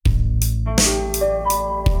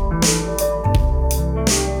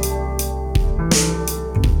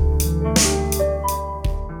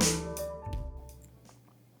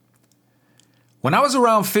When I was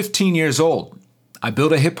around 15 years old, I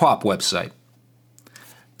built a hip-hop website,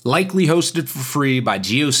 likely hosted for free by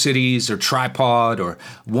GeoCities or Tripod or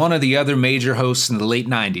one of the other major hosts in the late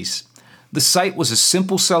 90s. The site was a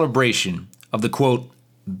simple celebration of the, quote,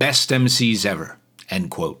 best MCs ever, end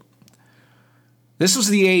quote. This was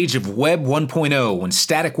the age of Web 1.0 when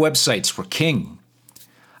static websites were king.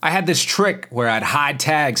 I had this trick where I'd hide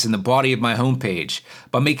tags in the body of my homepage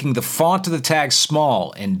by making the font of the tag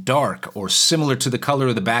small and dark or similar to the color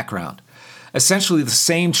of the background. Essentially the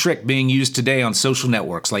same trick being used today on social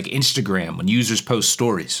networks like Instagram when users post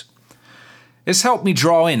stories. This helped me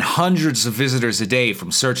draw in hundreds of visitors a day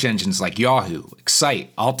from search engines like Yahoo,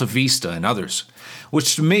 Excite, AltaVista, and others,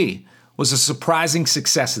 which to me was a surprising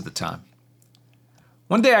success at the time.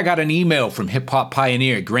 One day I got an email from hip-hop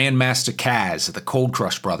pioneer Grandmaster Caz of the Cold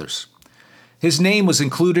Crush Brothers. His name was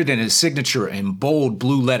included in his signature in bold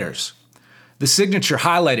blue letters. The signature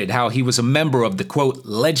highlighted how he was a member of the, quote,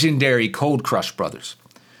 legendary Cold Crush Brothers.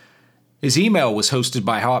 His email was hosted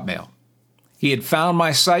by Hotmail. He had found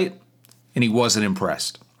my site, and he wasn't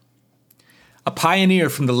impressed. A pioneer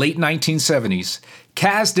from the late 1970s,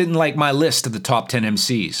 Caz didn't like my list of the top 10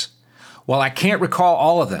 MCs. While I can't recall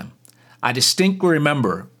all of them, I distinctly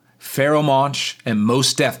remember Pharoahe Monch and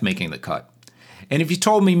Mos Def making the cut. And if you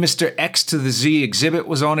told me Mr. X to the Z Exhibit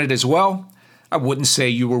was on it as well, I wouldn't say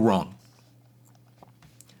you were wrong.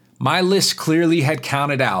 My list clearly had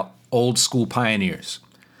counted out old school pioneers.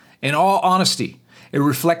 In all honesty, it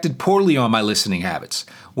reflected poorly on my listening habits,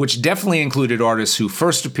 which definitely included artists who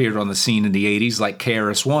first appeared on the scene in the 80s like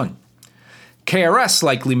KRS-One. KRS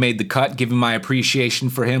likely made the cut given my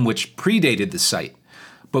appreciation for him, which predated the site.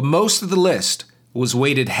 But most of the list was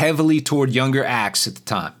weighted heavily toward younger acts at the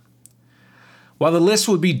time. While the list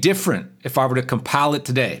would be different if I were to compile it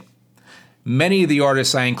today, many of the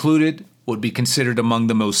artists I included would be considered among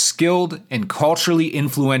the most skilled and culturally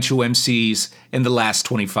influential MCs in the last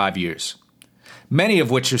 25 years, many of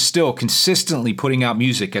which are still consistently putting out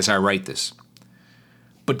music as I write this.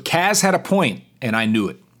 But Caz had a point, and I knew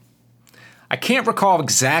it. I can't recall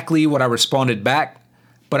exactly what I responded back,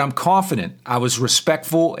 but I'm confident I was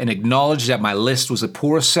respectful and acknowledged that my list was a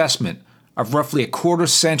poor assessment of roughly a quarter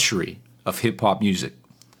century of hip-hop music.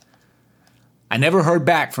 I never heard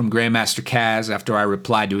back from Grandmaster Caz after I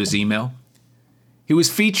replied to his email. He was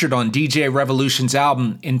featured on DJ Revolution's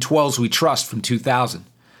album In 12s We Trust from 2000,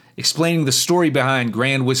 explaining the story behind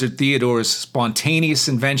Grand Wizard Theodore's spontaneous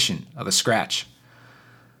invention of the scratch.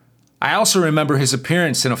 I also remember his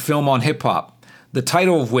appearance in a film on hip-hop, the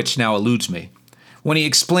title of which now eludes me, when he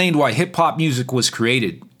explained why hip-hop music was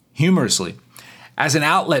created, humorously, as an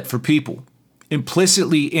outlet for people,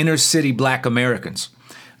 implicitly inner-city black Americans,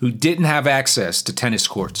 who didn't have access to tennis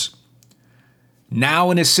courts.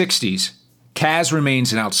 Now in his 60s, Caz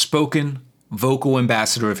remains an outspoken, vocal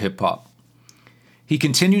ambassador of hip-hop. He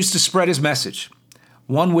continues to spread his message,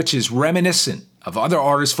 one which is reminiscent of other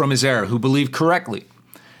artists from his era who believe correctly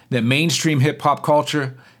that mainstream hip-hop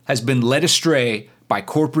culture has been led astray by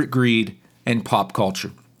corporate greed and pop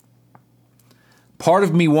culture. Part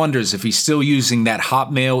of me wonders if he's still using that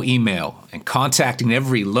Hotmail email and contacting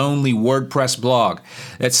every lonely WordPress blog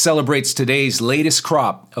that celebrates today's latest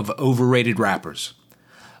crop of overrated rappers,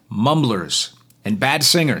 mumblers, and bad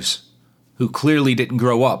singers who clearly didn't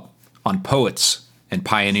grow up on poets and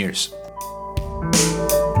pioneers.